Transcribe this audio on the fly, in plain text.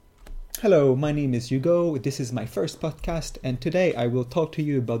Hello, my name is Hugo. This is my first podcast, and today I will talk to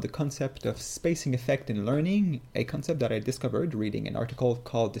you about the concept of spacing effect in learning, a concept that I discovered reading an article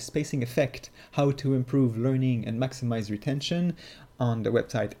called The Spacing Effect: How to Improve Learning and Maximize Retention on the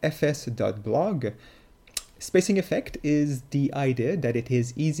website fs.blog. Spacing effect is the idea that it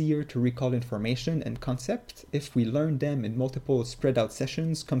is easier to recall information and concepts if we learn them in multiple spread out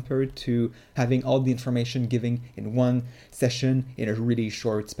sessions compared to having all the information given in one session in a really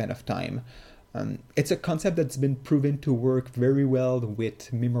short span of time. It's a concept that's been proven to work very well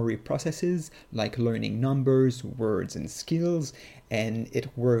with memory processes like learning numbers, words, and skills, and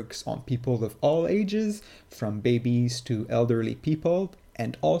it works on people of all ages, from babies to elderly people,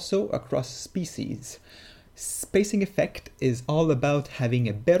 and also across species. Spacing effect is all about having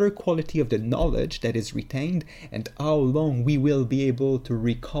a better quality of the knowledge that is retained and how long we will be able to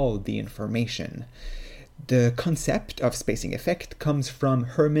recall the information. The concept of spacing effect comes from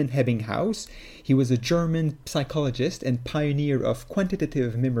Hermann Ebbinghaus. He was a German psychologist and pioneer of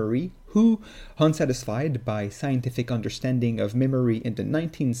quantitative memory who, unsatisfied by scientific understanding of memory in the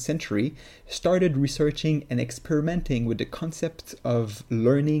 19th century, started researching and experimenting with the concepts of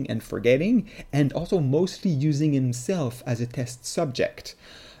learning and forgetting, and also mostly using himself as a test subject.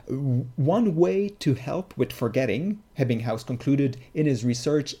 One way to help with forgetting, Ebbinghaus concluded in his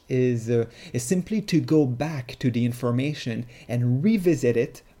research, is simply to go back to the information and revisit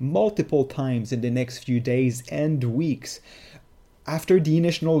it multiple times in the next few days and weeks after the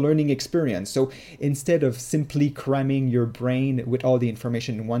initial learning experience. So instead of simply cramming your brain with all the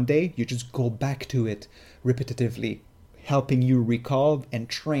information in one day, you just go back to it repetitively, helping you recall and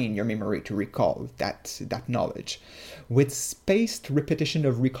train your memory to recall that knowledge. With spaced repetition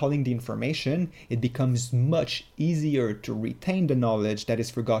of recalling the information, it becomes much easier to retain the knowledge that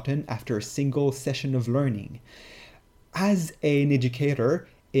is forgotten after a single session of learning. As an educator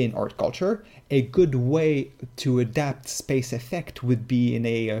in art culture, a good way to adapt space effect would be in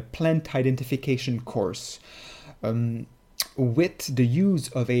a plant identification course. With the use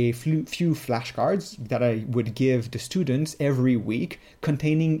of a few flashcards that I would give the students every week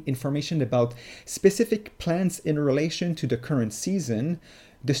containing information about specific plants in relation to the current season,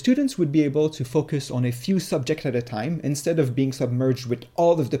 the students would be able to focus on a few subjects at a time instead of being submerged with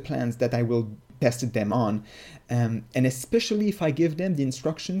all of the plants that I will test them on. And especially if I give them the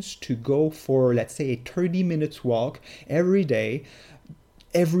instructions to go for, let's say, a 30-minute walk every day,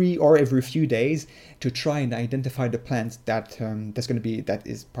 every few days, to try and identify the plants that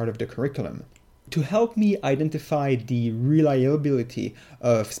is part of the curriculum. To help me identify the reliability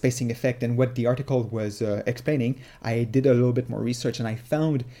of spacing effect and what the article was explaining, I did a little bit more research and I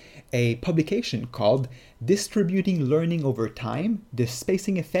found a publication called Distributing Learning Over Time: The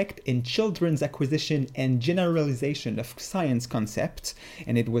Spacing Effect in Children's Acquisition and Generalization of Science Concepts,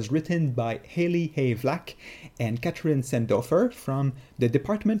 and it was written by Haley A. Vlack and Catherine Sendhofer from the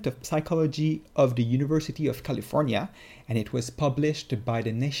Department of Psychology of the University of California, and it was published by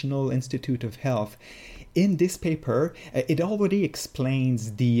the National Institute of Health. In this paper, it already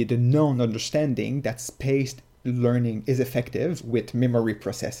explains the known understanding that spaced learning is effective with memory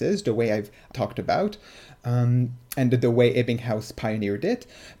processes, the way I've talked about, and the way Ebbinghaus pioneered it,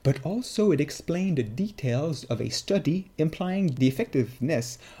 but also it explained the details of a study implying the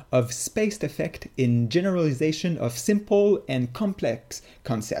effectiveness of spaced effect in generalization of simple and complex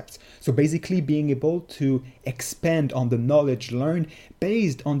concepts. So basically being able to expand on the knowledge learned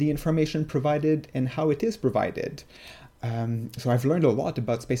based on the information provided and how it is provided. So I've learned a lot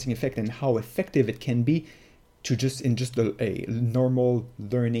about spacing effect and how effective it can be in just a normal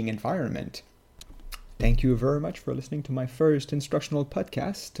learning environment. Thank you very much for listening to my first instructional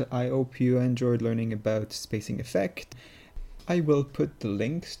podcast. I hope you enjoyed learning about spacing effect. I will put the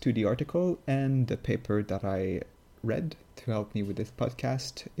links to the article and the paper that I read to help me with this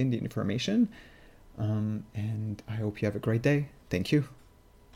podcast in the information. And I hope you have a great day. Thank you.